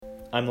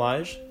I'm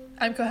Lige.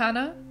 I'm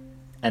Kohana.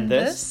 And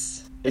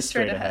this is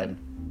Straight Ahead.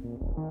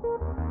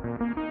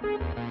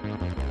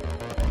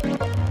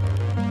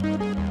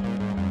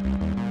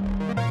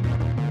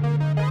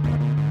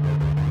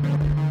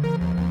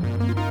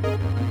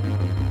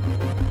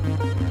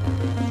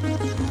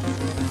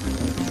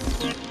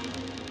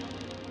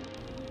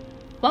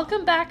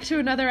 Welcome back to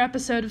another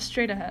episode of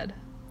Straight Ahead.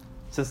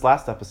 Since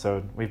last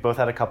episode, we've both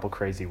had a couple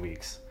crazy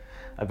weeks.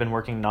 I've been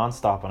working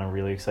non-stop on a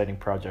really exciting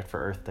project for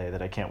Earth Day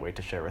that I can't wait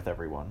to share with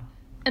everyone.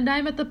 And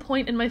I'm at the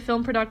point in my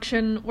film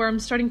production where I'm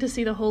starting to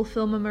see the whole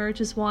film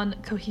emerge as one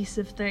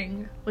cohesive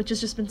thing, which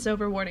has just been so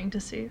rewarding to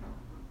see.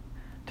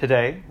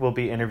 Today, we'll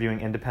be interviewing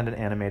independent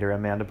animator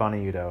Amanda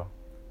Bonaiuto.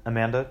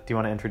 Amanda, do you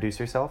want to introduce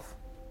yourself?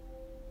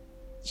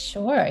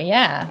 Sure,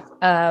 yeah.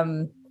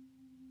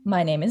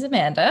 My name is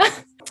Amanda.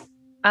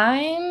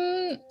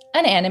 I'm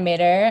an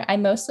animator. I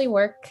mostly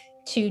work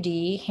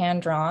 2D,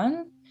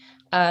 hand-drawn.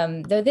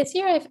 Though this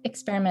year I've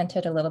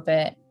experimented a little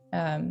bit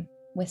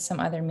with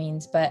some other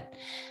means, but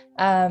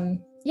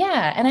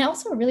yeah, and I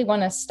also really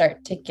want to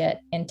start to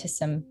get into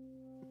some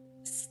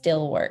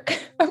still work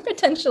or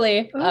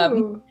potentially,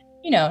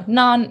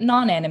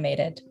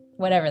 non-animated,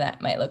 whatever that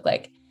might look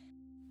like.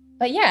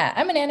 But yeah,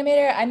 I'm an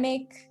animator. I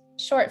make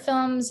short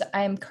films.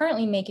 I'm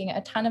currently making a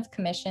ton of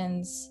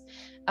commissions,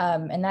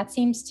 and that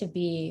seems to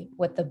be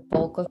what the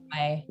bulk of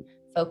my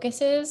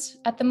focus is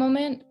at the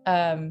moment.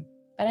 But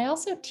I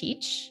also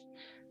teach.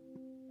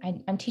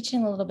 I'm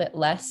teaching a little bit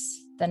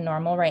less than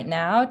normal right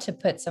now to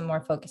put some more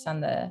focus on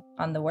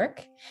the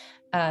work.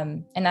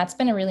 And that's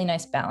been a really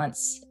nice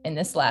balance in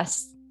this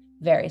last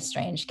very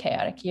strange,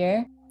 chaotic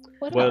year.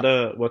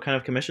 What kind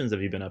of commissions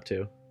have you been up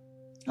to?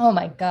 Oh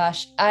my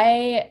gosh.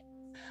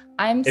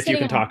 If you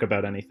can talk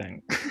about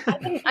anything.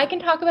 I can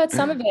talk about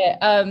some of it.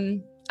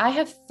 I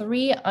have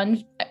three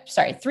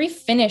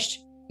finished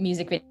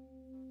music videos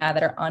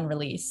that are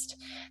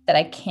unreleased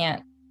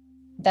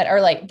that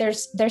are like,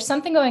 there's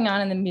something going on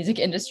in the music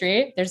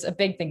industry. There's a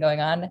big thing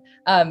going on,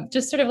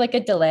 just sort of like a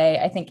delay,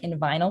 I think, in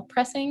vinyl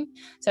pressing.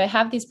 So I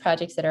have these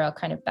projects that are all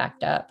kind of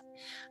backed up.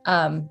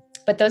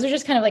 But those are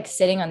just kind of like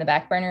sitting on the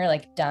back burner,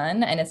 like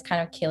done. And it's kind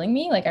of killing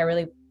me. Like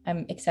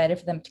I'm excited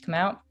for them to come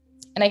out.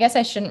 And I guess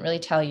I shouldn't really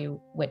tell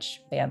you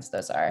which bands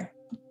those are.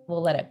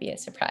 We'll let it be a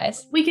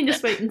surprise. We can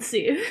just wait and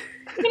see.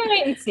 We're gonna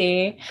wait and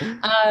see.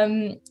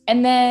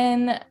 And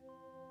then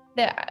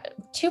the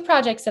two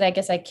projects that I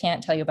guess I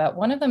can't tell you about.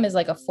 One of them is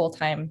like a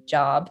full-time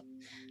job.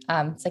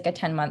 It's like a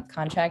 10-month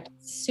contract.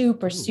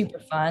 Super, super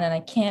fun. And I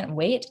can't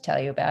wait to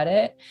tell you about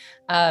it.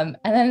 And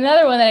then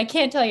another one that I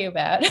can't tell you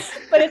about,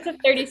 but it's a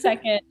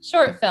 30-second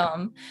short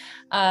film,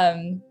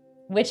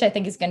 which I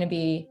think is going to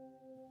be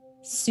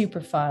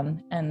super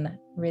fun and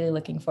really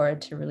looking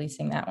forward to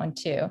releasing that one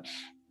too.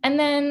 And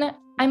then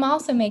I'm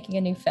also making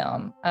a new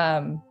film,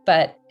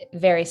 but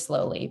very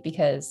slowly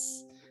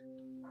because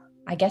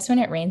I guess when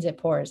it rains, it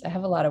pours. I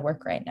have a lot of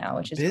work right now,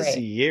 which is great.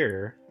 Busy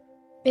year.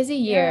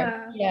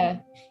 Yeah.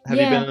 Have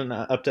you been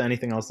up to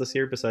anything else this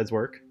year besides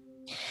work?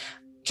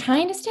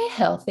 Trying to stay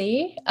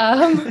healthy.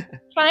 I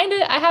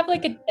have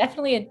like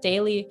definitely a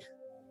daily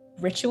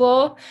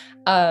ritual.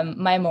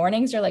 My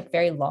mornings are like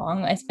very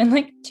long. I spend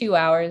like 2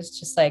 hours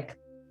just like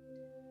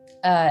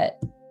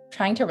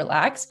trying to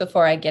relax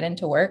before I get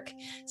into work.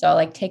 So I'll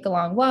like take a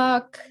long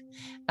walk.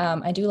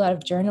 I do a lot of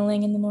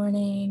journaling in the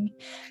morning.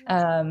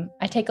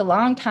 I take a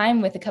long time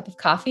with a cup of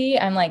coffee.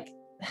 I'm like,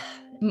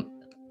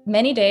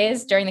 many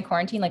days during the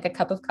quarantine, like a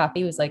cup of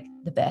coffee was like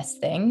the best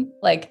thing.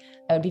 Like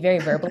I would be very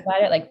verbal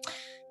about it, like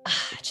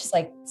just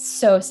like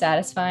so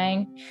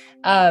satisfying.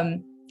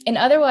 And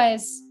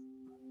otherwise,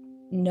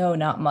 no,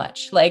 not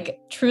much. Like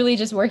truly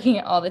just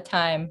working all the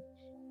time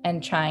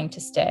and trying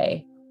to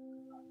stay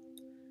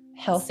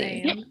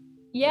healthy. Same.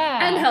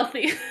 Yeah. And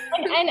healthy.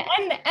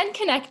 and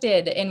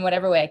connected in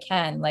whatever way I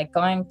can, like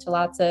going to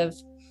lots of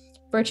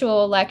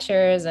virtual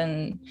lectures.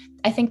 And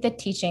I think that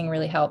teaching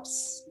really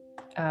helps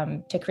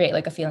to create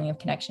like a feeling of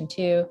connection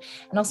too.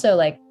 And also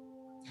like,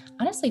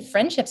 honestly,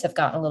 friendships have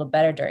gotten a little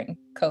better during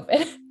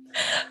COVID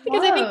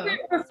because I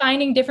think we're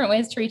finding different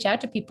ways to reach out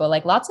to people,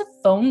 like lots of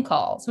phone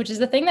calls, which is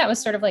the thing that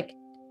was sort of like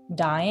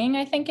dying,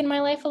 I think, in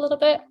my life a little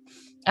bit.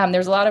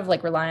 There's a lot of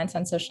like reliance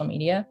on social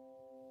media.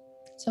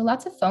 So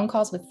lots of phone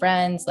calls with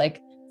friends, like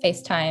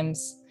FaceTimes.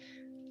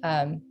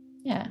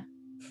 Yeah.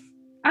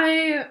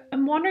 I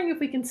am wondering if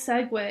we can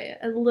segue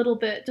a little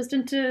bit just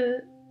into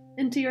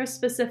your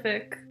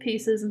specific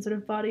pieces and sort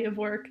of body of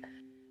work.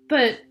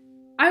 But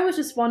I was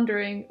just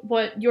wondering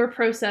what your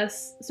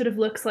process sort of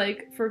looks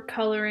like for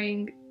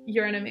coloring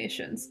your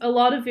animations. A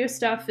lot of your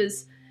stuff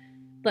is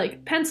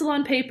like pencil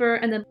on paper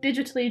and then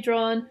digitally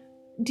drawn.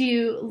 Do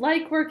you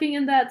like working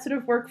in that sort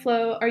of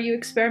workflow? Are you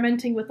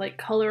experimenting with like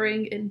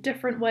coloring in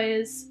different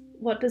ways?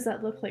 What does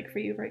that look like for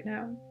you right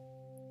now?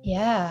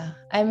 Yeah,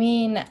 I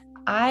mean,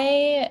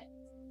 at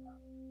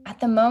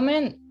the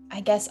moment, I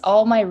guess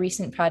all my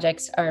recent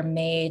projects are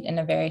made in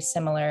a very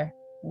similar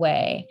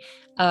way.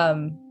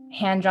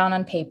 Hand drawn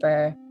on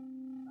paper,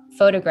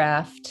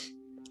 photographed,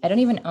 I don't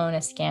even own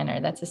a scanner.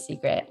 That's a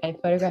secret. I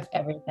photograph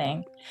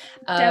everything.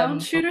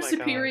 Downshooter Oh my God.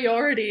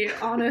 superiority,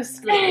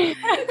 honestly.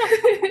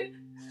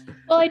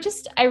 Well,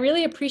 I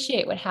really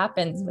appreciate what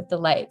happens with the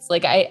lights.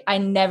 Like I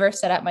never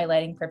set up my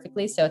lighting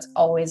perfectly, so it's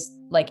always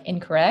like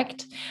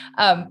incorrect.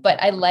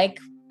 But I like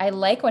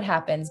what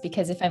happens,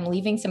 because if I'm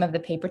leaving some of the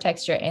paper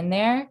texture in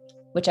there,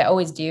 which I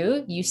always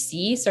do, you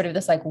see sort of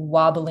this like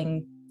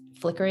wobbling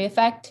flickery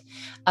effect.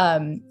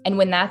 And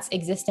when that's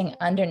existing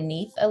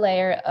underneath a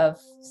layer of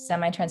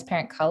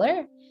semi-transparent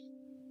color,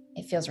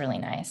 it feels really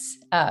nice.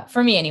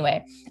 For me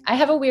anyway. I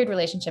have a weird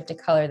relationship to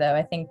color though.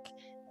 I think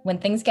when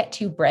things get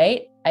too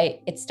bright,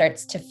 it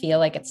starts to feel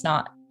like it's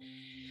not,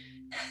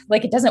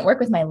 like it doesn't work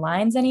with my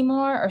lines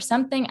anymore or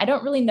something. I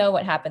don't really know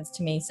what happens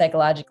to me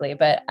psychologically,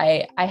 but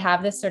I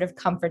have this sort of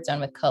comfort zone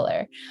with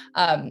color.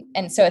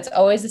 And so it's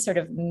always a sort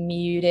of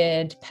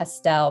muted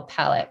pastel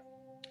palette.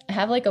 I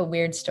have like a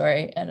weird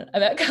story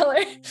about color.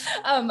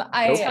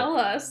 Tell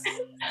us.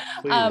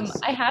 Please.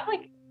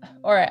 I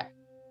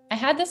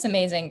had this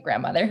amazing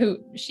grandmother who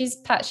she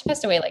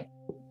passed away like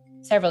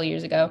several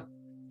years ago.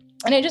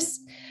 And I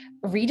just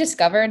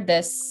rediscovered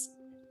this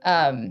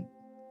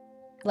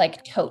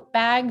like tote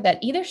bag that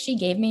either she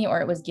gave me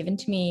or it was given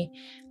to me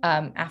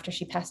after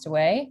she passed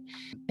away.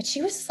 But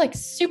she was like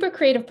super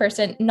creative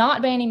person,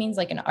 not by any means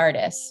like an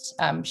artist.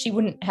 She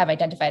wouldn't have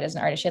identified as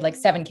an artist. She had like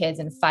 7 kids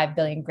and 5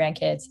 billion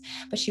grandkids,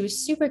 but she was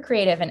super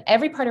creative, and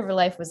every part of her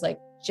life was like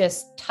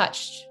just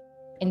touched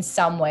in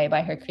some way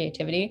by her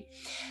creativity.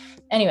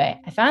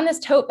 Anyway, I found this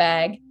tote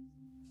bag,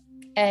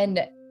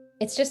 and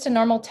it's just a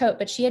normal tote,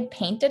 but she had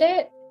painted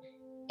it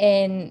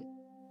in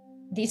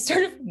these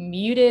sort of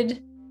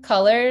muted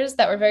colors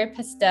that were very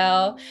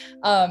pastel.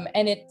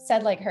 And it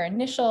said like her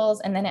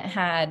initials, and then it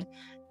had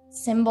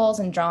symbols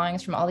and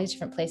drawings from all these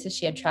different places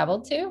she had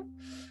traveled to.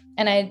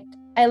 And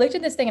I looked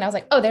at this thing and I was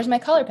like, oh, there's my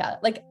color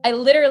palette. Like I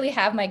literally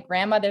have my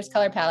grandmother's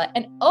color palette,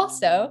 and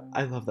also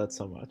I love that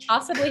so much.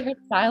 possibly her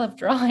style of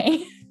drawing.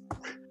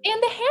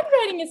 And the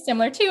handwriting is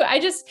similar too.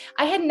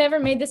 I had never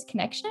made this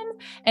connection.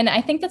 And I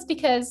think that's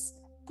because,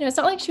 it's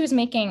not like she was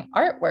making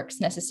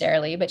artworks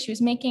necessarily, but she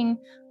was making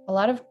a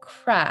lot of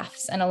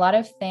crafts and a lot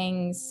of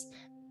things,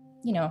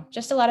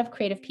 just a lot of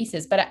creative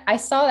pieces. But I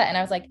saw that and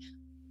I was like,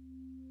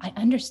 I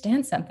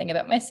understand something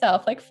about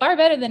myself, like far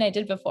better than I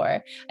did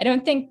before. I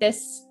don't think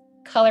this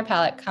color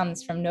palette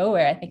comes from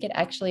nowhere. I think it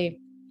actually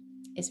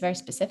is very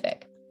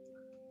specific.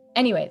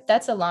 Anyway,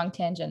 that's a long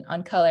tangent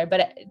on color.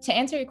 But to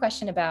answer your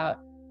question about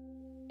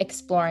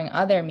exploring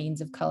other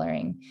means of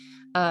coloring,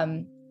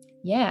 I'm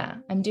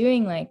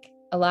doing like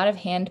a lot of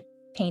hand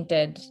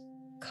painted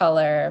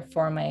color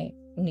for my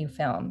new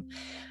film,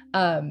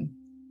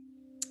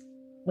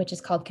 which is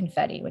called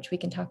Confetti, which we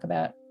can talk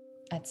about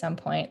at some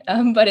point.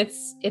 But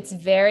it's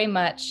very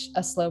much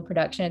a slow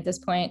production at this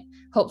point.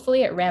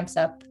 Hopefully it ramps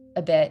up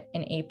a bit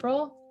in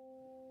April,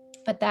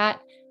 but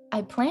that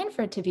I plan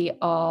for it to be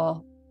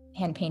all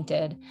hand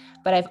painted.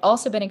 But I've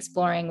also been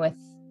exploring with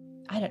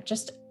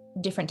just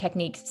different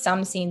techniques,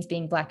 some scenes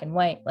being black and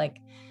white,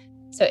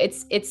 so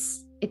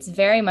it's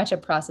very much a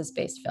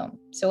process-based film.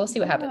 So we'll see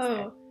what happens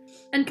there.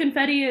 And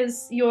Confetti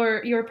is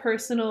your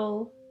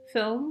personal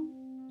film?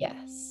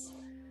 Yes.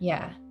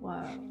 Yeah.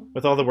 Wow.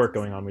 With all the work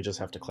going on, we just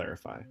have to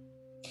clarify.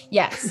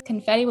 Yes,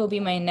 Confetti will be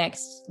my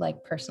next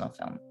personal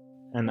film.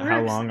 And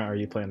how long are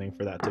you planning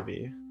for that to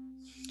be?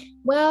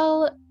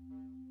 Well,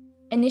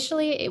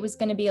 initially it was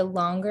going to be a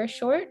longer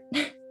short.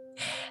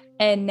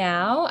 And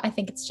now I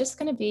think it's just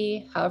going to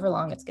be however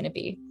long it's going to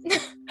be.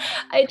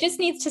 It just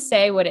needs to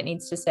say what it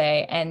needs to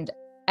say. And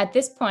at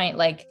this point,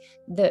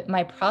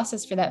 my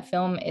process for that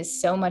film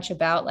is so much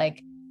about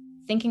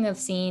thinking of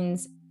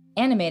scenes,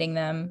 animating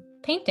them,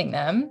 painting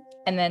them,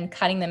 and then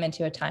cutting them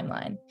into a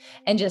timeline,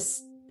 and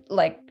just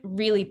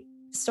really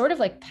sort of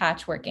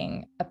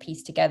patchworking a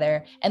piece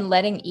together and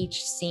letting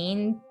each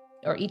scene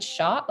or each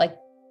shot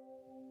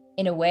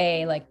in a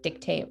way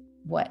dictate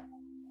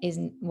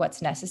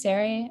what's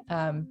necessary.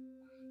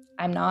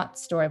 I'm not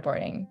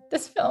storyboarding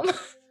this film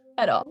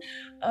at all.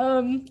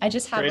 I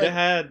just have straight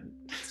ahead.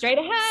 Straight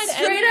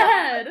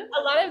ahead.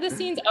 A lot of the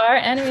scenes are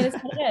animated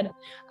straight ahead.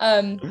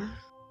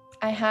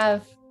 I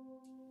have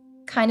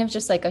kind of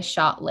just a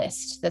shot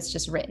list that's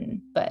just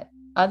written, but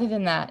other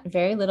than that,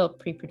 very little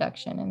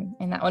pre-production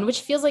in that one,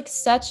 which feels like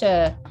such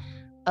a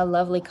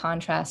lovely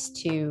contrast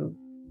to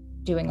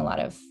doing a lot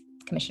of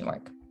commission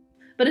work.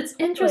 But it's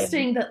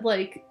interesting that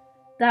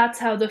that's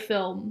how the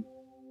film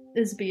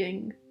is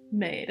being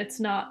made. It's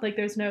not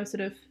there's no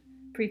sort of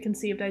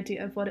preconceived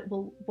idea of what it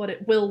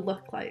will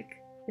look like.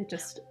 It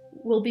just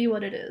will be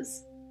what it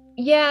is.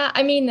 Yeah,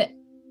 I mean,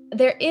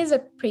 there is a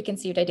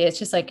preconceived idea. It's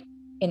just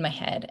in my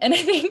head, and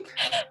I think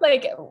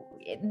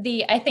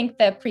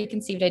the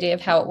preconceived idea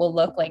of how it will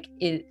look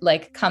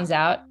comes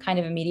out kind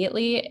of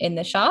immediately in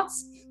the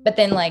shots. But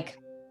then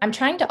I'm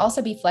trying to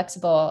also be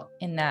flexible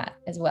in that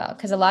as well,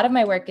 because a lot of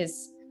my work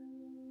is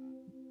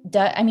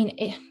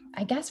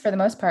I guess for the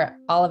most part,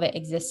 all of it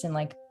exists in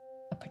a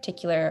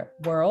particular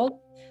world,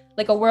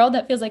 a world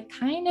that feels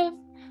kind of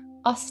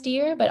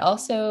austere, but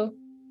also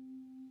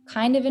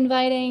kind of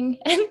inviting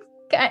and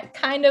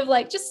kind of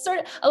like just sort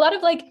of a lot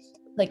of like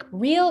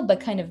real but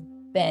kind of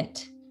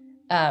bent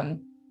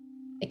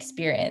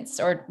experience,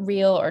 or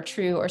real or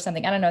true or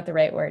something. I don't know what the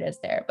right word is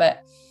there,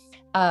 but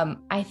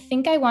I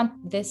think I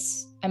want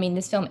this. I mean,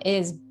 this film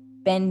is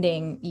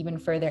bending even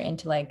further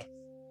into like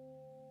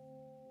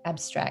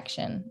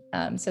abstraction.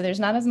 So there's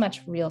not as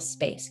much real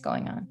space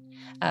going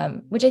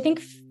on, which I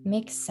think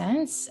makes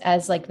sense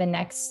as like the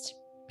next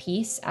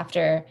piece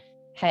after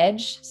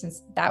Hedge,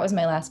 since that was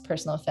my last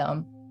personal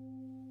film.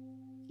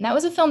 And that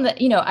was a film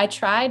that, you know, I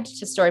tried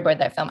to storyboard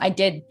that film. I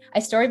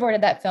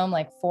storyboarded that film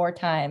like 4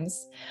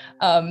 times.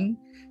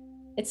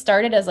 It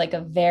started as like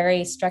a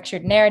very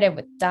structured narrative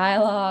with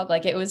dialogue.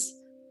 Like it was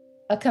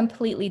a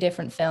completely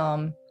different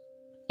film.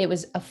 It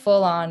was a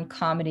full-on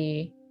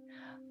comedy.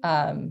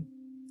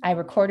 I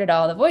recorded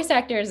all the voice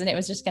actors, and it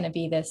was just going to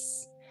be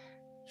this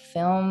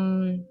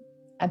film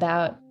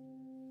about,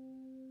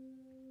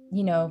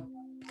 you know,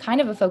 kind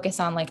of a focus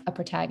on like a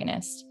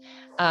protagonist.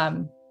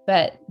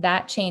 But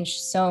that changed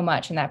so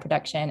much in that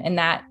production, and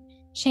that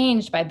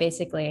changed by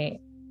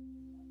basically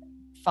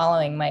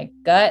following my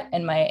gut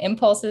and my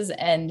impulses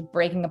and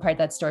breaking apart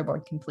that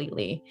storyboard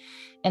completely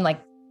and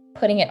like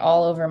putting it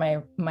all over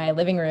my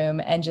living room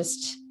and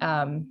just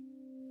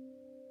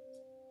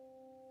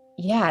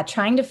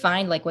trying to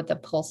find like what the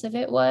pulse of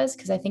it was,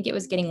 because I think it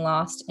was getting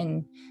lost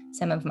in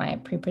some of my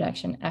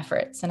pre-production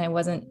efforts, and I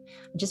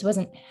just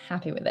wasn't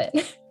happy with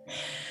it.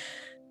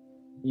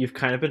 You've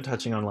kind of been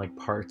touching on like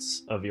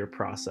parts of your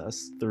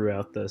process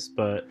throughout this,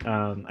 but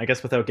I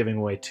guess without giving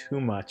away too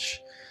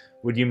much,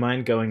 would you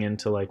mind going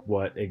into like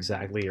what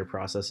exactly your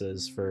process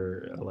is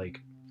for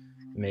like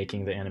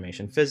making the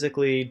animation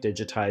physically,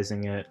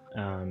 digitizing it,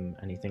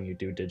 anything you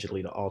do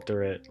digitally to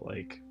alter it,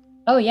 like?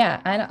 Oh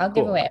yeah, I'll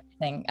give away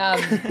everything.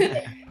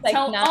 Like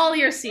tell all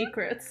your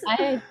secrets.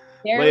 Lay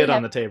it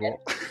on the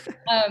table.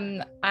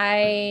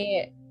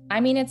 I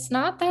mean, it's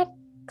not that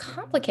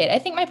complicated. I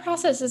think my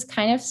process is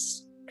kind of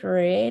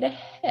straight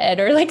ahead,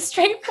 or like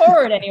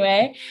straightforward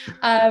anyway.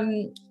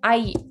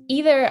 I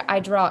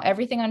draw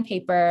everything on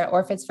paper,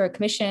 or if it's for a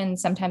commission,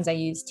 sometimes I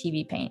use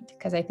TV Paint,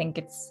 because I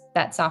think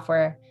that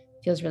software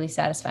feels really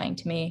satisfying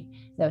to me,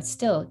 though it's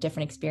still a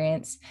different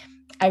experience.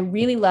 I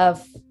really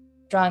love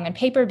drawing on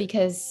paper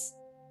because,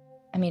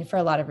 I mean, for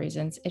a lot of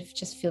reasons, it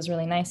just feels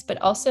really nice,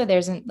 but also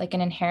there's an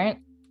inherent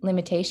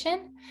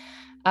limitation.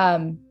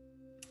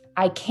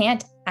 I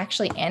can't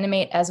actually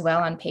animate as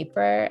well on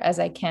paper as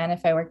I can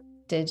if I work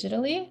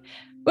digitally,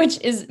 which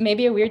is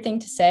maybe a weird thing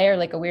to say, or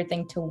like a weird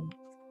thing to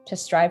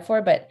strive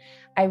for, but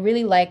I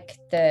really like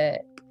the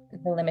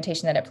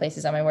limitation that it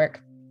places on my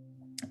work.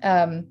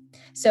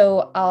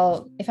 So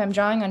if I'm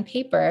drawing on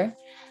paper,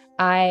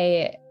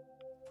 I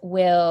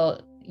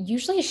will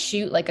usually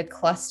shoot like a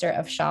cluster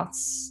of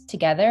shots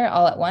together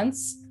all at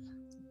once,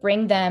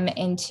 bring them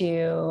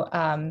into,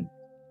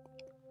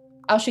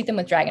 I'll shoot them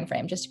with Dragon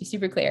Frame, just to be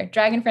super clear,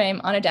 Dragon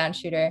Frame on a down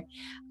shooter.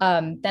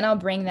 Then I'll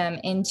bring them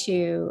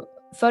into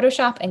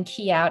Photoshop and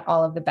key out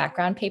all of the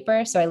background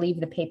paper. So I leave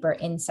the paper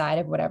inside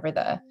of whatever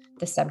the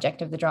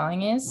subject of the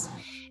drawing is.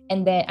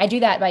 And then I do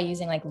that by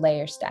using like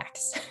layer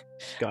stacks.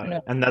 Got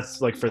it. And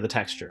that's like for the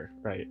texture,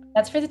 right?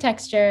 That's for the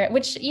texture,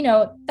 which, you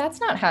know, that's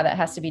not how that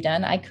has to be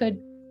done. I could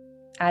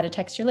add a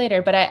texture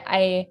later, but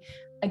I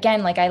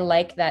again, like I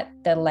like that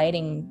the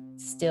lighting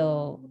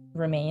still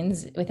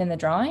remains within the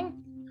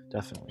drawing.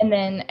 Definitely.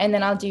 And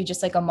then I'll do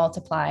just like a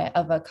multiply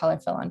of a color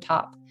fill on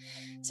top,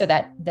 so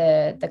that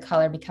the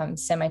color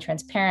becomes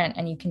semi-transparent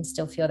and you can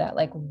still feel that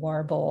like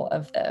warble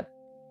of the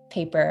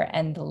paper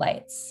and the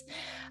lights.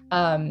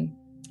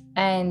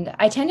 And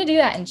I tend to do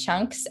that in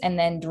chunks and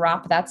then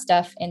drop that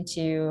stuff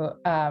into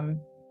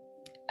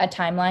a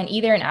timeline,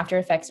 either in After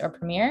Effects or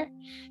Premiere,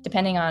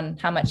 depending on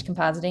how much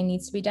compositing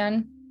needs to be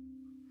done.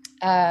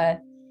 I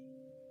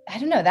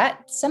don't know,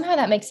 that somehow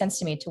that makes sense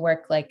to me, to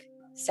work like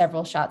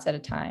several shots at a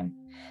time.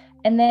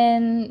 And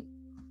then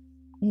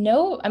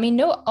no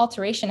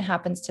alteration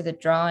happens to the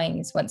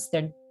drawings once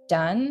they're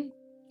done,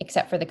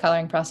 except for the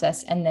coloring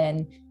process and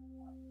then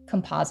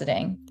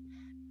compositing.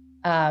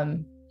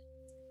 And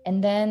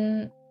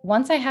then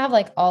once I have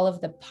like all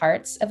of the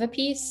parts of a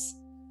piece,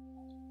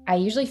 I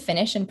usually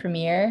finish in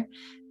Premiere.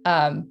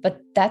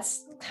 But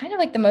that's kind of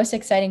like the most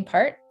exciting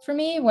part for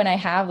me, when I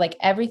have like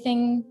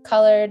everything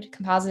colored,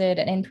 composited,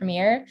 and in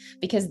Premiere,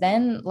 because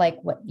then like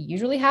what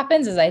usually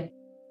happens is I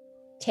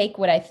take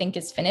what I think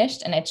is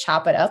finished and I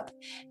chop it up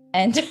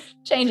and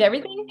change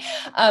everything,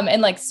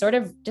 and like sort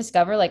of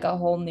discover like a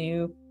whole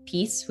new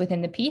piece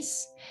within the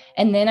piece.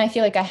 And then I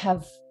feel like I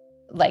have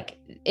like,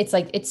 it's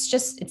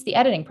the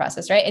editing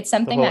process, right? It's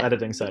something the whole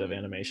editing side of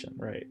animation,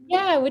 right?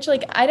 Yeah, which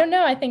like, I don't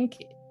know, I think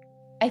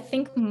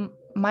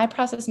my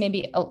process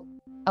maybe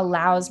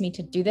allows me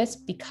to do this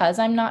because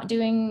I'm not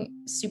doing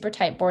super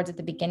tight boards at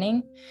the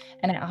beginning,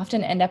 and I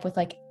often end up with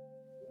like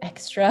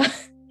extra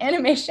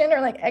animation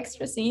or like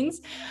extra scenes,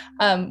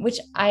 which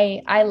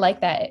I like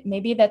that.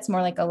 Maybe that's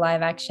more like a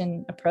live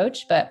action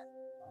approach, but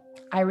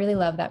I really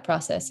love that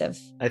process of,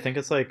 I think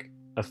it's like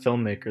a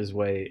filmmaker's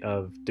way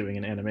of doing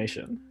an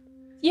animation.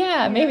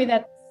 Yeah, maybe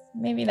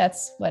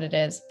that's what it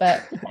is,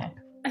 but yeah.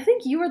 I think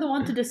think you were the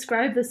one to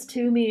describe this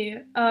to me.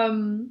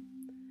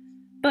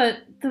 But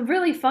the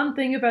really fun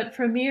thing about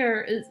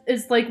Premiere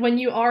is like when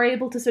you are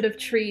able to sort of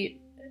treat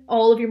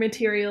all of your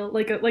material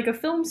like a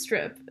film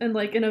strip, and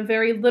like in a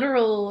very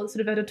literal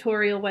sort of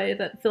editorial way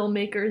that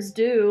filmmakers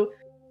do,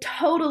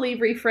 totally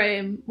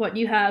reframe what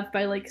you have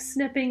by like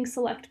snipping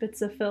select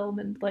bits of film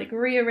and like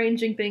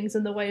rearranging things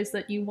in the ways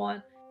that you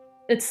want.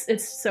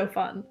 It's so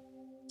fun.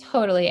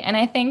 Totally. And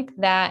I think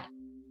that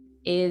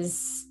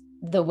is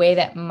the way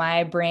that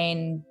my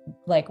brain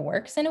like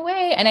works in a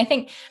way. And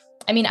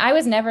I mean, I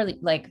was never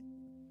like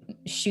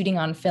shooting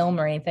on film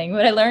or anything,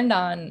 but I learned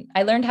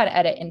how to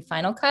edit in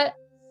Final Cut.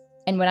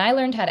 And when I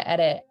learned how to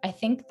edit, I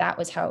think that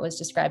was how it was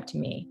described to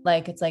me.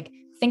 Like, it's like,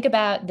 think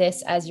about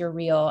this as your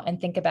reel and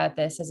think about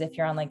this as if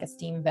you're on like a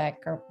Steam Vec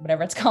or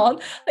whatever it's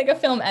called, like a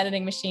film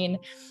editing machine.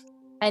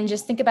 And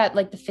just think about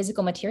like the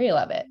physical material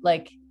of it.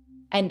 Like,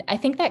 and I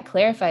think that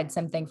clarified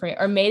something for me,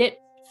 or made it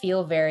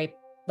feel very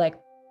like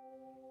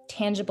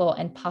tangible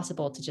and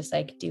possible to just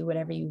like do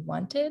whatever you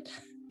wanted.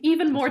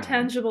 Even more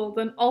tangible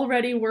than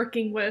already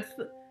working with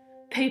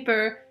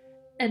paper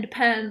and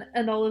pen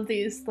and all of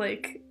these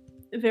like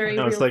very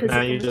real it's like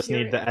now you materials. just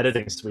need the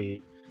editing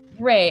suite.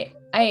 Right.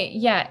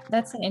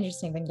 That's an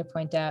interesting thing to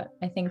point out.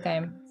 I think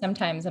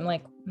sometimes I'm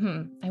like,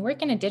 I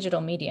work in a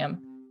digital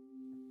medium.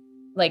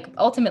 Like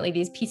ultimately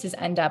these pieces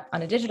end up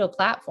on a digital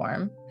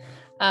platform.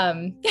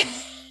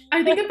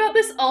 I think about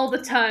this all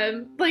the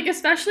time, like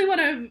especially when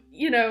I'm,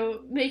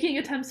 making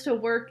attempts to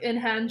work in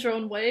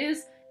hand-drawn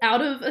ways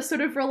out of a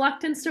sort of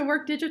reluctance to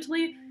work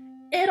digitally.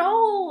 It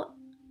all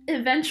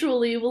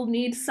eventually will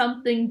need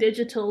something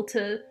digital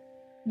to,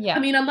 I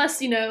mean,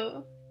 unless,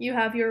 you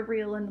have your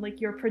reel and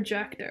like your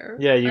projector.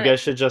 Yeah, you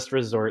guys should just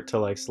resort to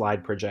like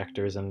slide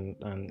projectors and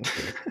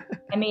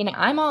I mean,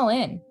 I'm all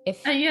in.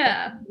 If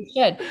yeah, you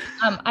should.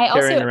 I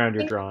carrying also around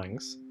your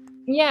drawings.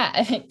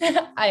 Yeah,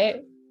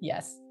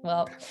 yes.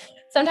 Well,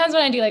 sometimes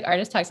when I do like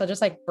artist talks, I'll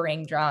just like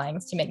bring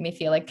drawings to make me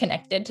feel like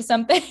connected to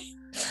something.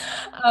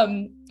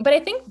 But I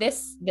think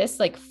this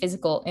like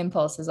physical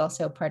impulse is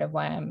also part of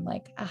why I'm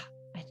like, I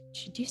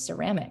should do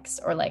ceramics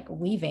or like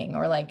weaving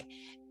or like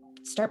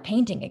start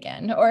painting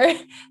again or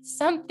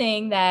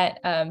something that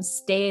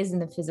stays in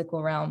the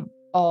physical realm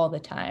all the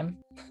time.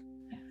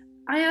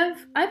 I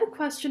have a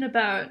question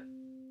about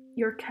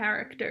your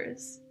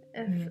characters.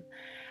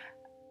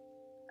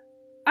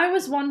 I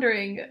was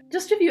wondering,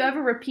 just if you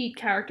ever repeat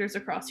characters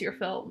across your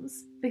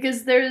films,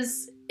 because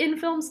there's, in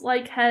films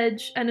like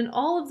Hedge and in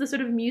all of the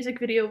sort of music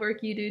video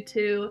work you do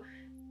too,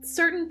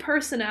 certain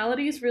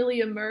personalities really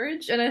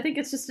emerge, and I think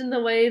it's just in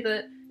the way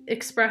that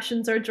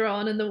expressions are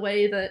drawn and the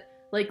way that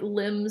like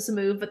limbs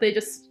move, but they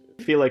just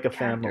feel like a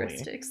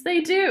family. They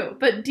do,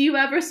 but do you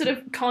ever sort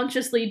of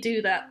consciously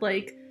do that,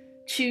 like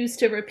choose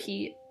to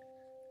repeat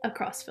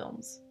across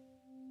films?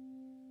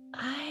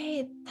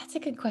 That's a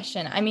good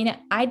question. I mean,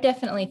 I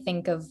definitely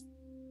think of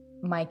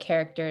my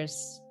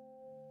characters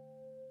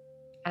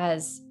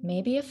as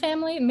maybe a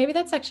family. Maybe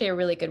that's actually a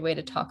really good way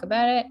to talk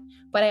about it.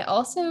 But I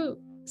also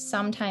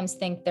sometimes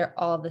think they're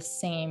all the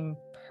same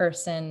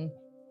person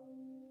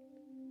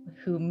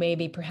who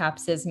maybe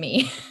perhaps is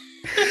me.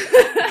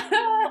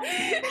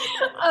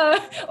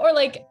 Or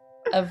like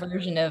a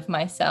version of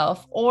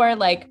myself, or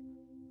like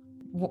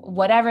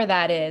whatever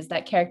that is,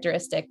 that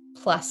characteristic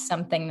plus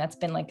something that's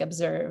been like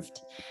observed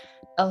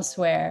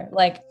elsewhere.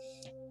 Like,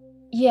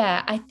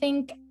 yeah, I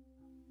think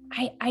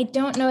I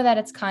don't know that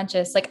it's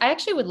conscious. Like, I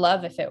actually would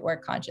love if it were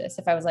conscious,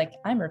 if I was like,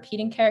 I'm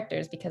repeating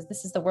characters because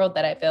this is the world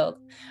that I build.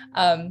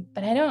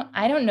 But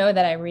I don't know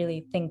that I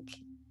really think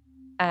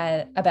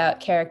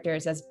about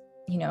characters as,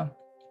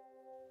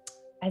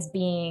 as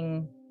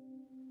being,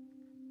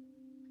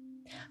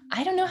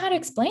 I don't know how to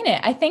explain it.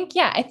 I think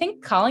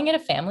calling it a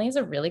family is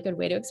a really good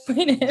way to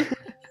explain it.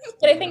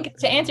 But I think,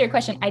 to answer your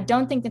question, I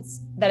don't think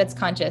that it's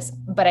conscious,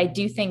 but I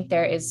do think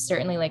there is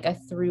certainly like a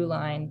through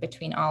line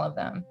between all of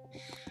them.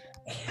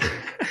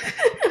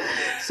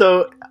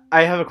 So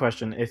I have a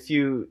question. If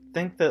you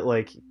think that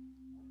like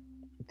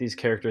these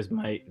characters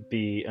might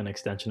be an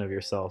extension of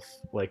yourself,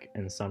 like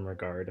in some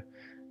regard,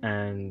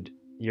 and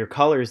your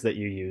colors that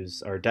you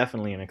use are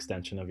definitely an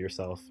extension of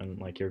yourself and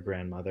like your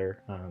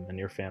grandmother and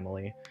your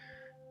family,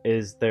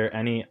 is there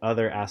any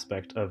other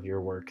aspect of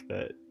your work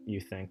that you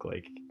think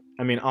like,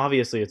 I mean,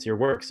 obviously it's your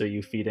work, so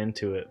you feed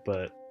into it,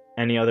 but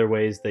any other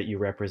ways that you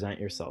represent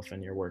yourself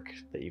in your work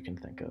that you can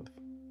think of?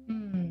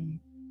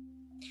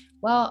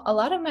 Well, a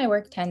lot of my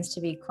work tends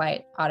to be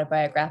quite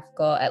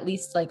autobiographical, at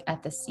least like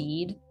at the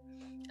seed.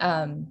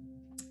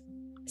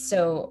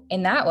 So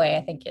in that way,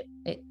 I think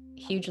it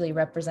hugely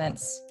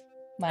represents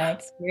my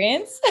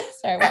experience.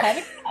 Sorry, we're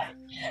having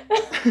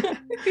a cat.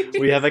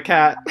 We have a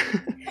cat.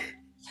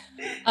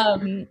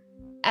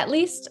 At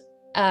least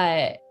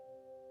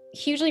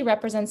hugely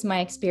represents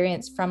my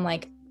experience from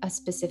like a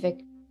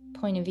specific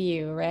point of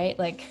view, right?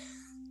 Like,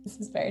 this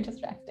is very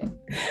distracting.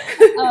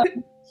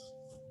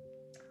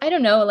 I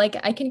don't know, like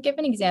I can give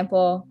an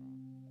example.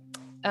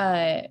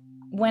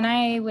 When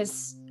I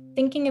was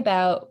thinking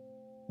about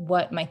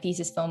what my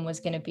thesis film was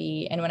going to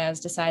be, and when I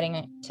was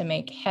deciding to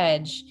make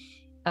Hedge,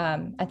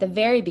 at the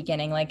very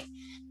beginning, like,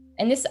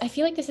 and this, I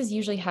feel like this is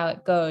usually how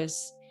it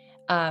goes.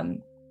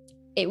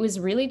 It was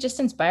really just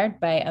inspired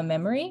by a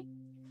memory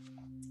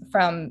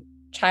from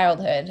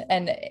childhood.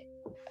 And,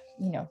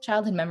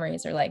 childhood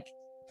memories are like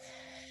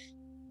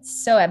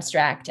so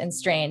abstract and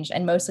strange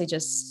and mostly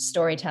just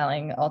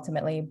storytelling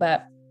ultimately.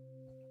 But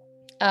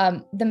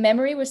the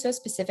memory was so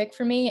specific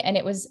for me, and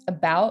it was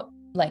about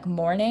like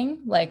mourning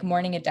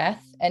a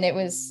death. And it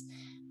was,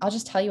 I'll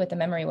just tell you what the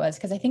memory was,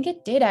 because I think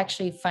it did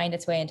actually find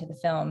its way into the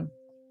film.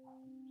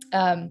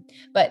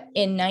 But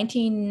in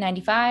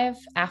 1995,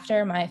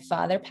 after my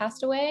father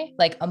passed away,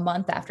 like a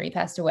month after he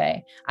passed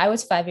away, I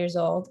was 5 years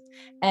old,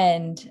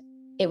 and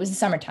it was the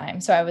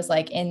summertime. So I was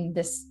like in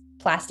this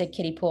plastic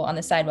kiddie pool on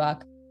the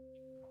sidewalk,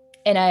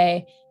 and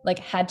I like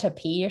had to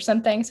pee or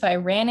something. So I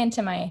ran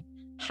into my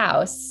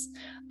house,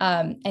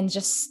 and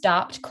just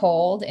stopped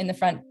cold in the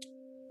front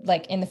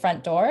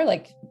door,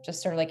 like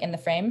just sort of like in the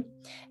frame.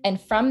 And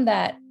from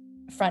that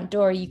front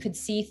door, you could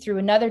see through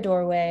another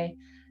doorway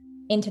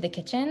into the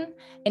kitchen.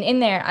 And in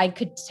there, I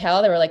could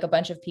tell there were like a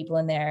bunch of people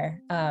in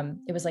there.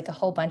 It was like a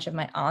whole bunch of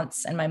my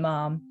aunts and my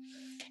mom,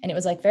 and it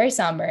was like very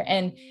somber.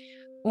 And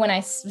when I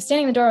was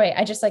standing in the doorway,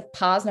 I just like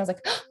paused, and I was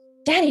like, oh,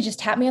 Daddy just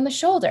tapped me on the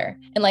shoulder.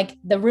 And like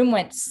the room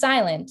went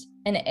silent,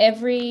 and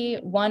every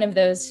one of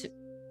those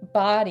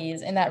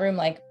bodies in that room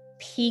like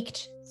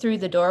peeked through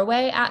the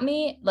doorway at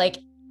me, like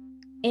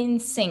in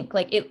sync.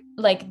 Like it,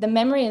 like the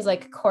memory is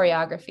like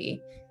choreography.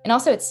 And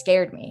also it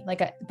scared me,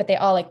 but they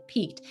all like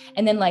peeked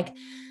and then like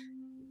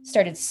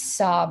started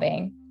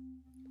sobbing.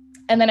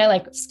 And then I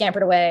like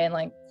scampered away and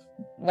like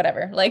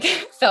whatever, like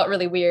felt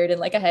really weird and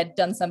like I had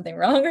done something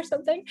wrong or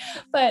something.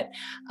 But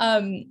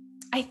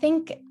I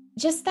think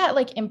just that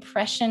like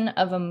impression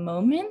of a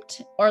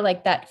moment, or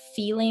like that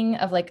feeling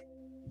of like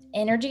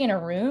energy in a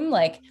room,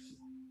 like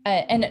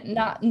and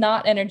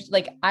not energy,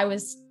 like I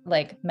was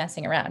like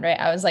messing around, right?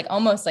 I was like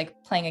almost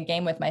like playing a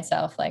game with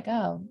myself, like,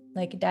 oh,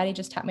 like Daddy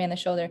just tapped me on the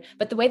shoulder.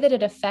 But the way that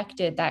it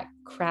affected that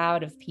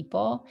crowd of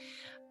people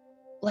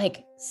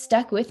like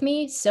stuck with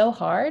me so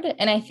hard.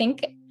 And I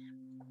think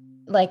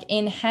like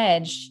in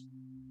Hedge,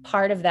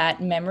 part of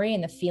that memory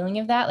and the feeling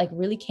of that like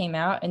really came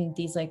out in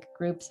these like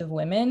groups of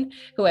women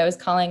who I was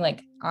calling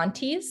like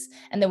aunties,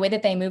 and the way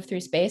that they move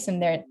through space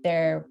and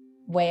their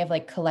way of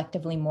like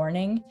collectively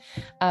mourning.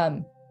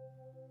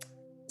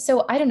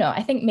 So I don't know,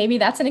 I think maybe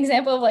that's an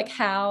example of like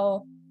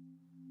how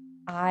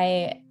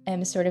I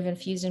am sort of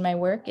infused in my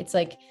work. It's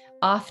like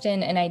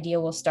often an idea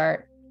will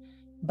start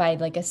by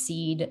like a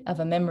seed of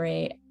a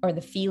memory, or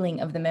the feeling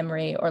of the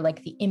memory, or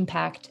like the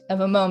impact of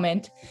a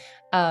moment.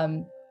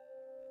 And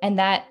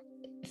that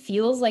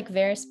feels like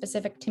very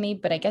specific to me,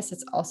 but I guess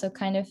it's also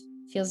kind of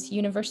feels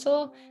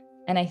universal.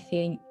 And I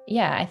think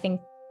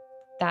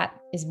that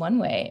is one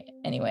way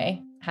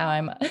anyway, how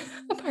I'm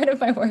a part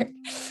of my work.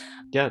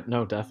 Yeah,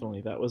 no,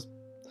 definitely. That was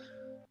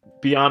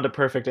beyond a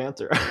perfect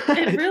answer.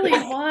 It really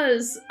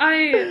was.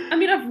 I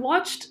mean, I've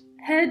watched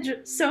Hedge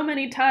so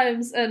many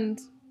times, and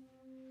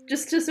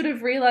just to sort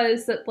of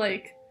realize that,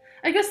 like,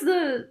 I guess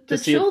the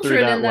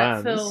children in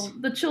that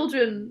film, the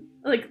children,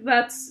 like,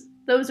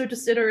 those are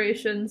just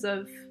iterations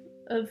of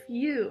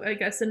you, I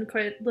guess, in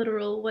quite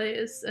literal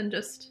ways, and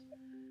just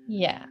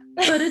yeah.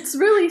 But it's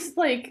really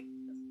like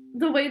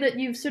the way that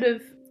you've sort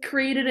of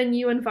created a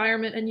new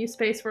environment, a new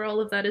space where all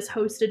of that is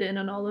hosted in,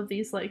 and all of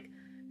these like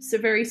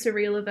very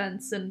surreal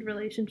events and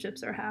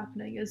relationships are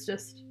happening is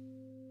just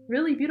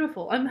really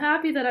beautiful. I'm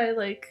happy that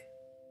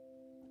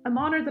I'm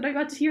honored that I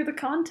got to hear the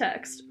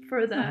context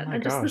for that,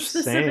 and just the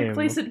specific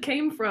place it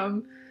came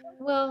from.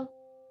 Well,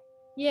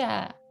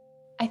 yeah.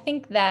 I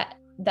think that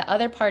the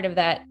other part of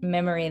that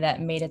memory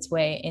that made its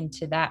way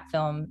into that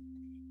film,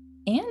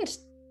 and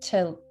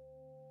to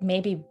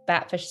maybe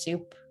Batfish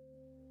Soup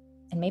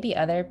and maybe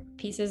other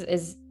pieces,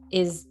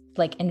 is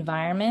like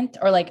environment,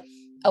 or like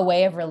a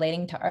way of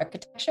relating to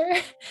architecture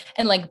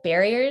and like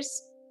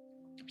barriers.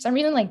 For some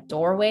reason, like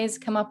doorways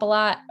come up a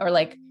lot, or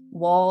like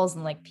walls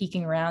and like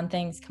peeking around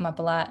things come up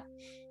a lot.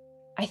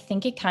 I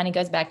think it kind of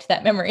goes back to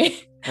that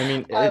memory. I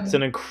mean, it's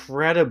an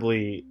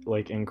incredibly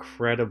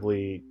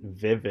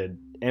vivid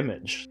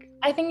image.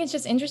 I think it's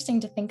just interesting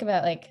to think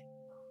about, like,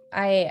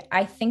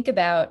 I think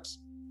about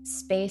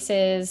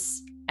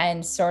spaces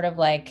and sort of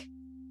like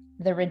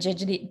the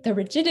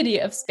rigidity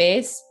of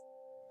space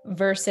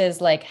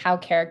versus like how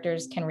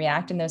characters can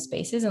react in those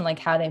spaces, and like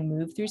how they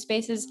move through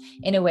spaces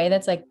in a way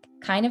that's like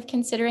kind of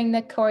considering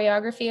the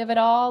choreography of it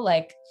all.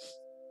 Like,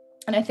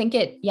 and I think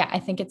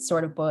it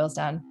sort of boils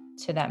down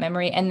to that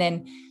memory. And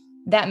then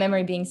that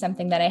memory being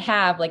something that I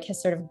have like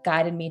has sort of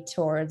guided me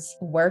towards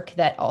work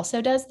that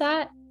also does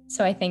that.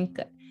 So I think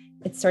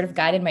it's sort of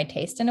guided my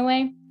taste in a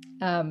way.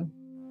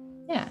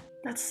 Yeah.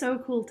 That's so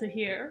cool to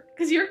hear.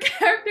 Because your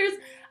characters,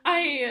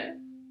 there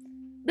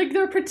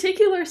are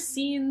particular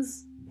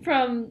scenes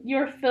from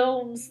your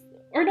films,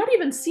 or not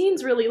even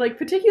scenes really, like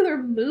particular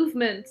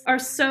movements are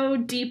so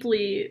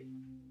deeply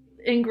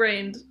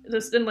ingrained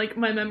just in like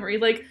my memory.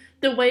 Like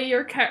the way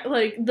your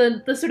like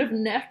the sort of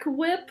neck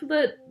whip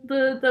that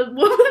the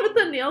woman with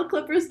the nail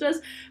clippers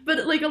does,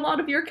 but like a lot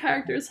of your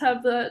characters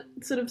have that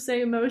sort of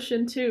same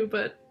emotion too,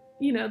 but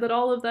you know that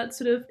all of that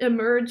sort of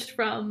emerged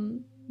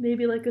from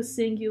maybe like a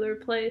singular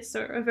place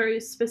or a very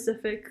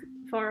specific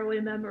faraway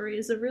memory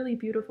is a really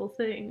beautiful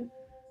thing.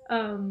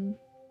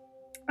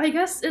 I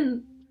guess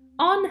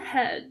on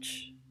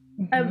Hedge,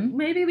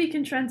 maybe we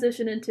can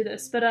transition into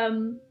this, but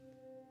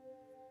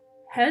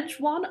Hedge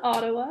won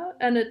Ottawa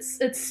and its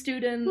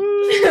student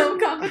film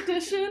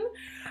competition,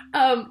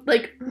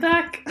 like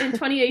back in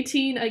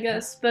 2018, I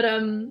guess. But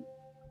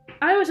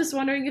I was just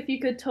wondering if you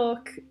could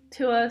talk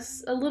to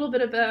us a little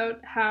bit about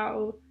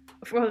how,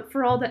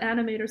 for all the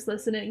animators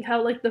listening,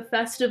 how like the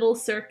festival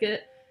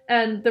circuit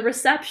and the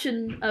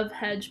reception of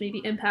Hedge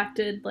maybe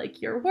impacted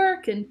like your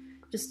work and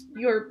just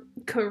your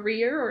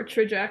career or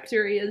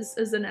trajectory as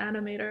an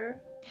animator.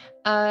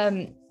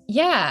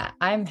 Yeah,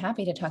 I'm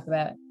happy to talk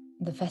about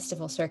the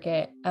festival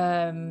circuit.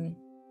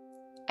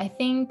 I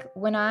think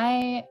when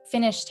I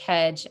finished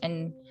Hedge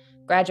and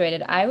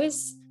graduated, I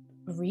was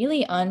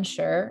really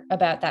unsure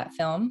about that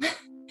film.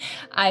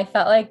 I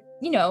felt like,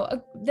 you know,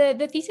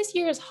 the thesis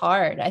year is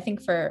hard, I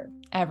think, for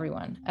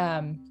everyone.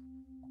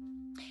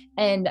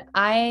 And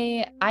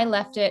I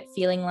left it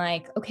feeling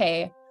like,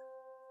 okay,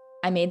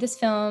 I made this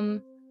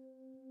film.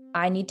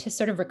 I need to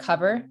sort of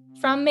recover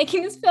from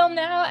making this film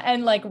now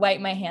and like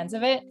wipe my hands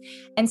of it.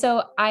 And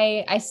so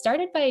I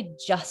started by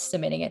just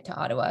submitting it to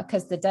Ottawa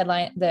because the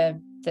deadline,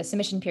 the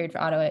submission period for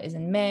Ottawa is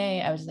in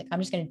May. I was like, I'm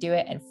just going to do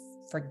it and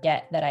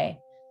forget that I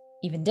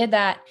even did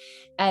that.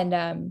 And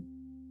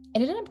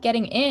it ended up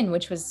getting in,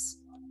 which was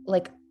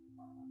like,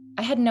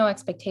 I had no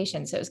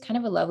expectations. So it was kind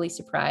of a lovely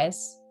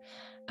surprise.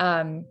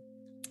 And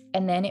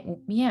then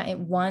it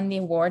won the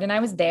award and I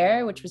was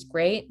there, which was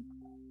great.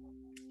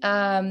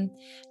 And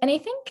I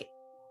think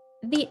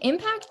the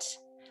impact,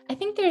 I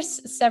think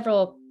there's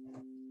several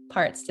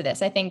parts to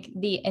this. I think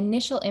the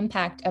initial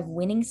impact of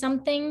winning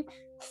something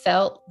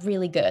felt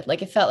really good.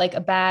 Like it felt like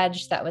a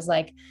badge that was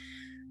like,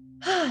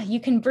 you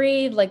can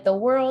breathe, like the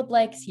world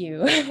likes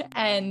you.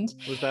 And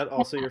was that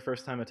also your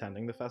first time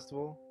attending the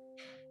festival?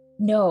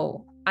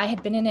 No, I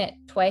had been in it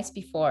twice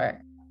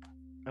before.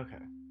 Okay.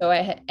 So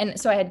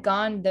I had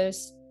gone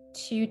those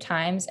 2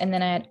 times. And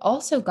then I had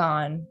also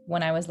gone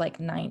when I was like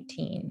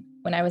 19,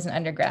 when I was an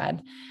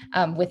undergrad,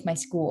 with my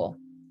school.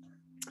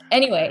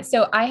 Anyway,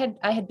 so I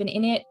had been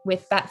in it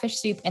with Batfish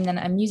Soup, and then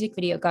a music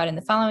video got in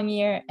the following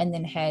year, and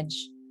then Hedge.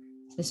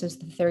 So this was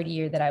the 3rd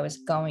year that I was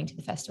going to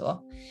the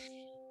festival.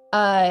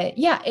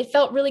 It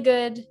felt really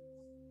good.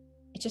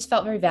 It just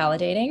felt very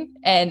validating.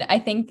 And I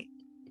think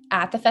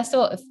at the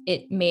festival,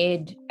 it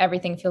made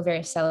everything feel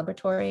very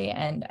celebratory,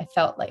 and I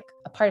felt like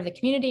a part of the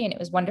community, and it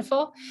was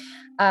wonderful.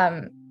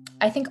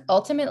 I think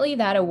ultimately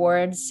that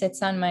award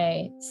sits on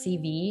my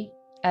CV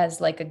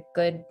as like a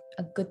good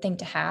thing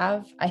to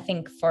have. I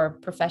think for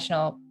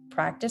professional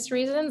practice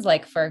reasons,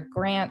 like for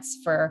grants,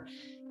 for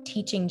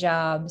teaching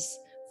jobs,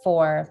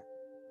 for,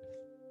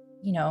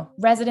 you know,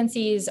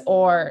 residencies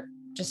or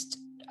just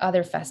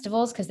other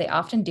festivals, because they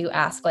often do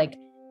ask like,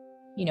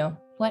 you know,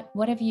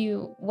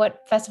 what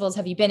festivals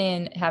have you been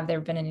in? Have there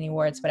been any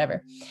awards,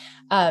 whatever.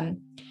 And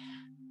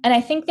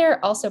I think there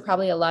are also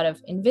probably a lot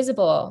of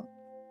invisible,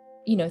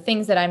 you know,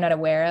 things that I'm not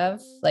aware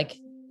of, like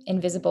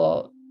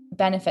invisible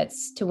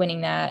benefits to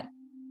winning that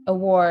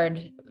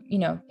award, you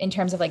know, in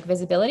terms of like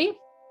visibility.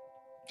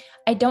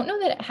 I don't know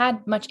that it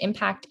had much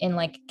impact in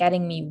like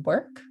getting me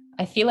work.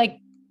 I feel like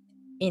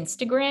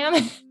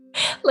Instagram,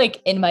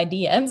 like in my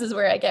DMs is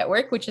where I get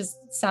work, which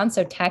sounds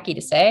so tacky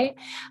to say.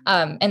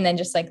 And then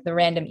just like the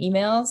random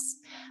emails.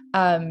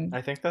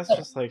 I think that's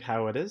just like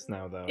how it is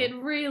now, though. It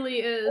really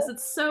is.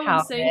 It's so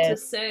insane to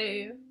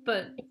say,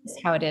 but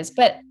it's how it is.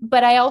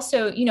 But I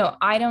also, you know,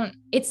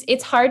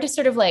 it's hard to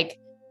sort of like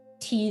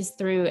tease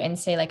through and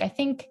say like, I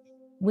think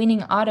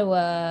winning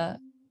Ottawa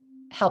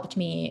helped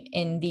me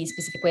in these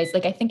specific ways.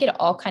 Like, I think it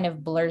all kind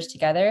of blurs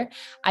together.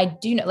 I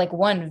do know like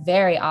one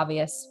very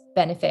obvious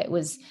benefit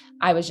was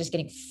I was just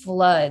getting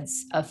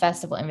floods of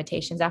festival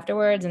invitations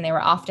afterwards. And they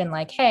were often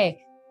like,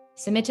 hey,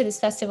 submit to this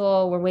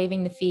festival, we're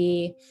waiving the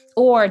fee,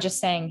 or just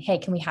saying, hey,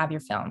 can we have your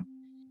film?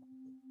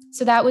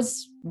 So that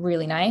was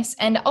really nice.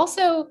 And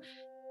also,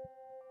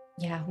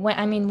 yeah,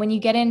 when you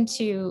get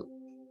into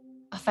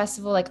a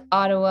festival like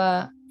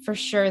Ottawa, for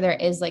sure there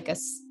is like a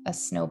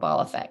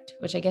snowball effect,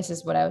 which I guess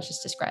is what I was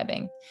just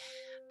describing.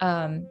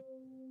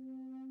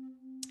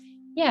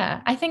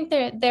 Yeah, I think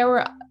there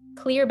were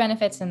clear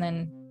benefits, and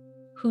then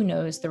who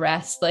knows the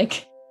rest?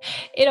 Like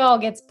it all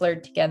gets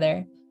blurred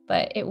together.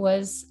 But it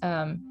was,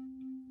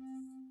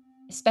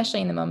 especially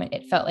in the moment,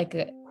 it felt like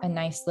a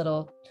nice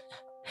little,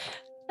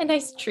 a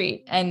nice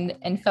treat,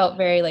 and felt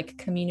very like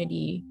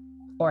community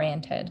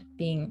oriented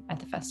being at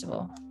the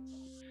festival.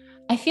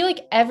 I feel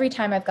like every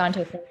time I've gone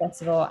to a film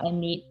festival, I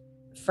meet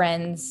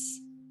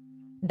friends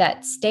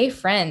that stay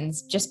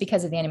friends just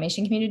because of the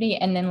animation community.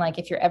 And then like,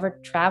 if you're ever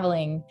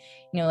traveling,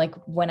 you know, like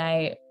when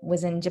I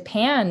was in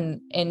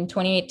Japan in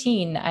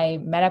 2018, I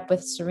met up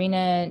with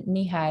Serena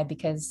Nihai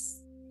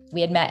because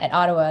we had met at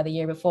Ottawa the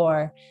year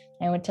before.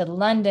 I went to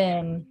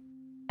London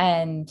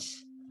and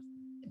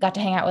got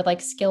to hang out with like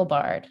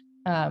Skillbard,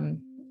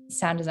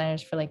 sound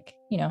designers for like,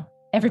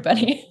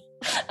 everybody.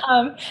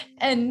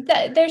 And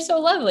they're so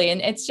lovely.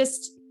 And it's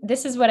just,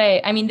 this is what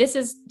this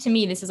is, to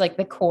me, this is like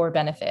the core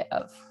benefit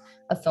of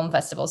film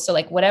festivals. So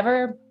like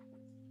whatever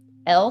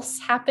else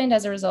happened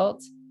as a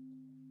result,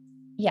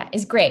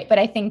 is great. But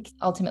I think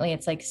ultimately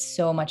it's like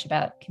so much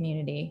about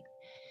community.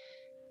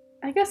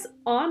 I guess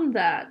on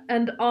that,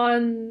 and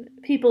on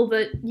people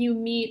that you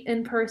meet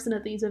in person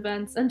at these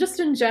events, and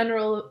just in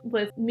general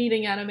with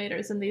meeting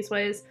animators in these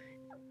ways,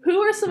 who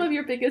are some of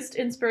your biggest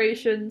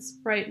inspirations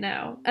right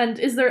now? And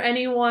is there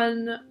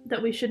anyone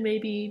that we should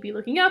maybe be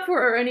looking out for,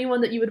 or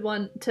anyone that you would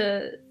want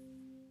to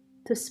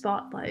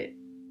spotlight?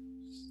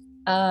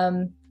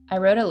 I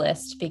wrote a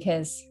list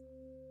because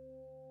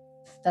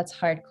that's a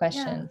hard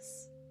question.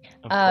 Yes.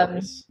 Of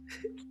course.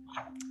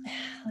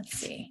 Let's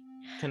see.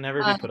 Can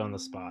never be put on the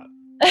spot.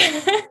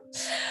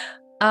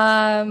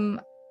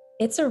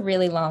 It's a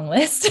really long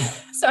list.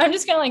 So I'm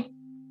just gonna like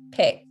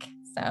pick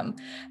some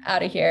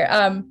out of here.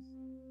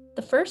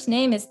 The first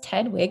name is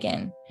Ted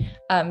Wiggin.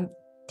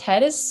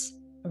 Ted is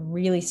a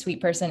really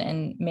sweet person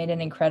and made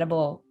an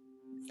incredible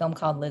film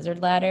called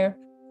Lizard Ladder,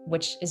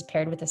 which is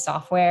paired with a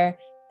software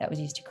that was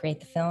used to create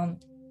the film.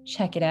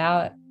 Check it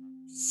out.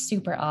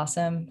 Super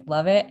awesome.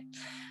 Love it.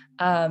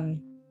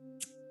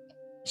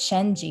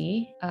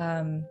 Shenji,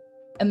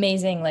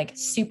 amazing, like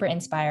super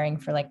inspiring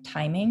for like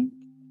timing.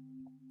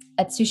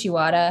 Atsushi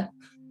Wada.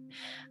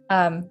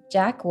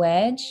 Jack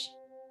Wedge,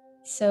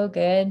 so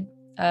good.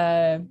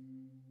 I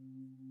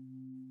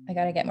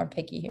gotta get more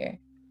picky here.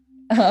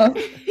 Hang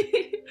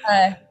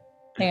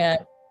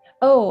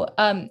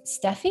on.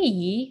 Steffi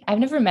Yi. I've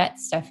never met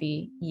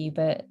Steffi Yi,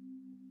 but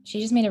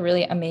she just made a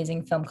really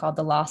amazing film called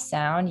The Lost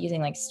Sound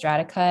using like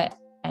Stratacut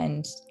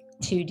and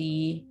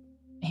 2D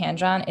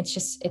hand-drawn.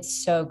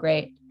 It's so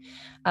great.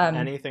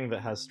 Anything that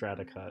has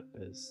Stratacut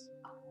is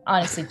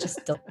honestly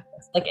just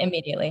delicious, like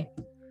immediately.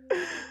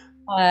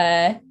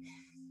 Anna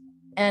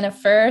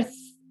Firth,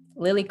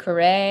 Lily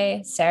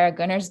Correa, Sarah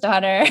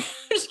Gunnarsdottir. I'm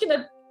just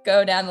gonna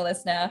go down the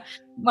list now.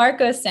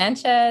 Marco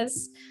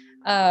Sanchez,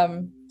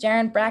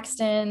 Jaron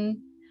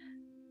Braxton,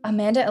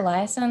 Amanda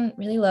Eliasson.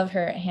 Really love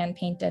her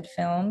hand-painted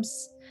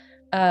films.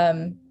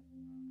 James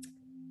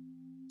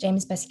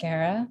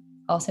Pescara,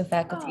 also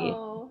faculty.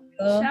 Oh,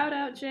 shout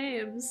out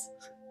James.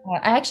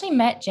 I actually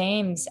met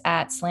James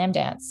at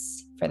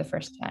Slamdance for the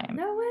first time.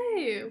 No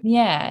way.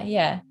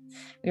 Yeah.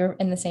 We were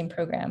in the same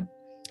program.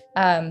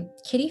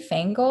 Kitty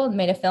Fangold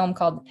made a film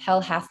called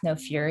Hell Hath No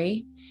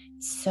Fury.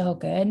 So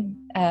good.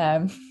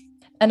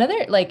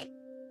 Another like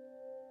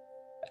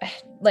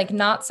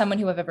not someone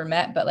who I've ever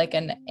met, but like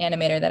an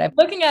animator that I'm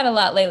looking at a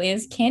lot lately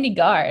is Candy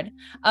Guard.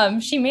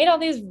 She made all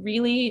these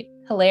really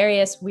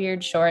hilarious,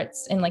 weird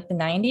shorts in like the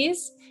 90s.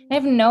 I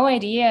have no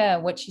idea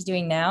what she's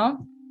doing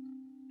now.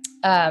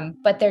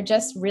 But they're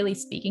just really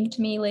speaking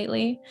to me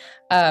lately.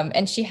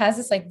 And she has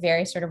this like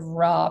very sort of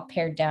raw,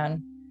 pared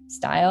down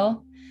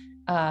style.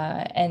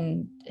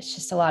 And it's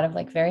just a lot of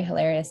like very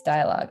hilarious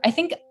dialogue. I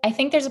think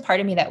there's a part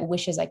of me that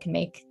wishes I could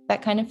make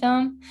that kind of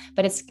film,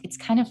 but it's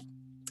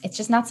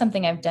just not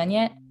something I've done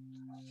yet.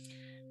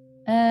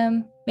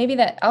 Maybe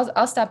that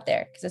I'll stop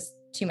there because it's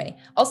too many.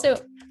 Also,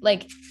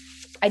 like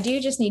I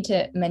do just need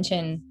to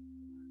mention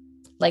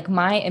like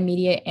my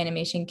immediate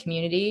animation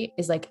community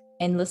is like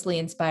endlessly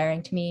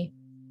inspiring to me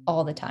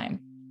all the time.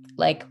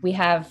 Like we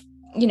have,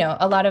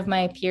 a lot of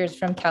my peers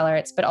from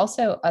CalArts, but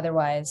also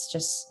otherwise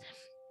just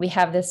we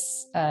have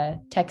this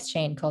text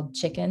chain called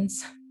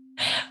Chickens,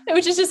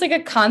 which is just like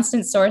a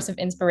constant source of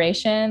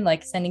inspiration,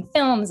 like sending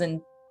films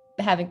and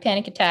having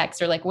panic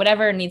attacks or like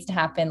whatever needs to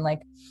happen,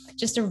 like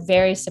just a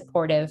very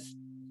supportive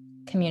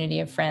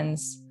community of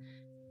friends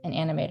and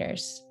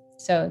animators.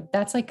 So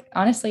that's like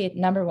honestly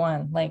number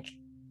one, like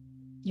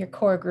your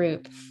core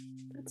group.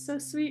 That's so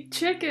sweet.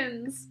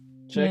 Chickens.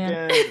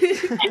 Chickens.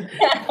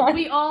 Yeah.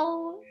 We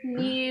all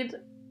need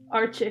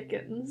our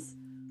chickens.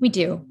 We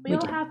do. We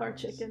all have our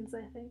chickens,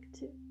 I think,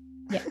 too.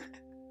 Yeah.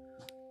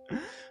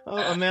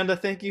 Oh, Amanda,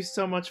 thank you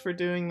so much for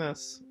doing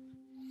this.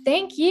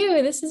 Thank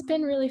you. This has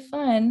been really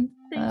fun.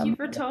 Thank you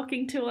for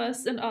talking to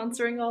us and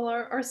answering all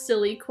our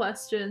silly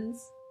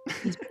questions.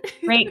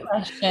 Great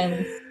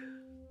questions.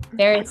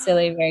 Very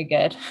silly, very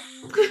good.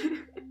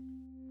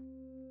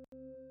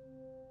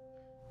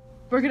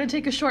 We're going to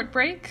take a short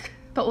break,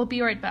 but we'll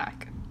be right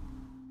back.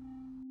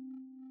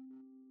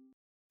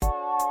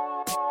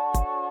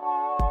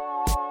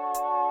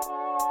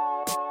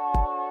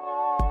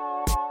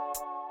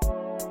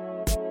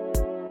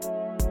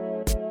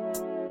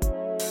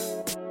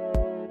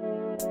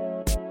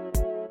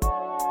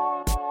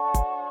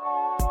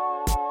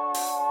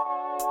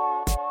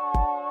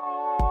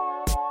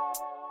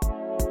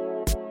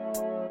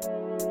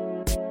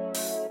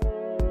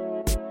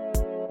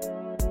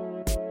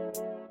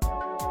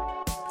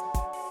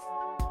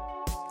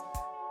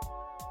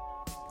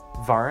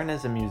 Varan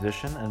is a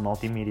musician and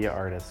multimedia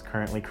artist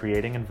currently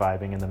creating and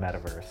vibing in the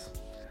metaverse.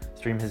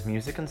 Stream his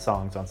music and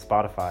songs on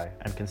Spotify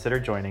and consider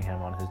joining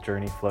him on his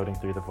journey floating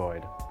through the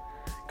void.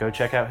 Go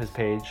check out his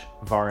page,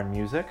 Varan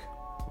Music,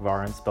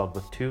 Varan spelled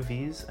with 2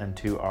 V's and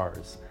 2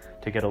 R's,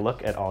 to get a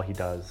look at all he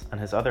does,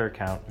 and his other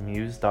account,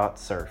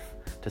 muse.surf,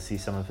 to see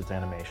some of his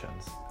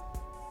animations.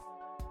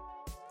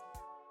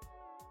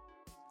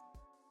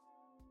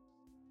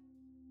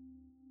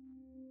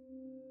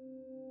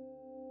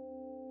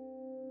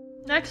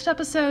 Next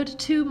episode,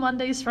 2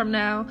 Mondays from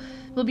now,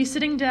 we'll be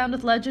sitting down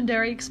with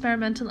legendary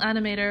experimental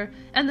animator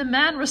and the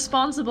man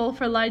responsible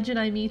for Lijah and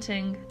I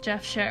meeting,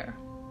 Jeff Scher.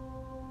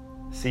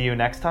 See you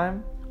next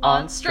time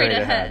on Straight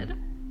Ahead.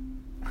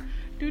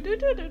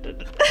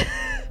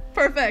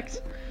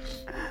 Perfect.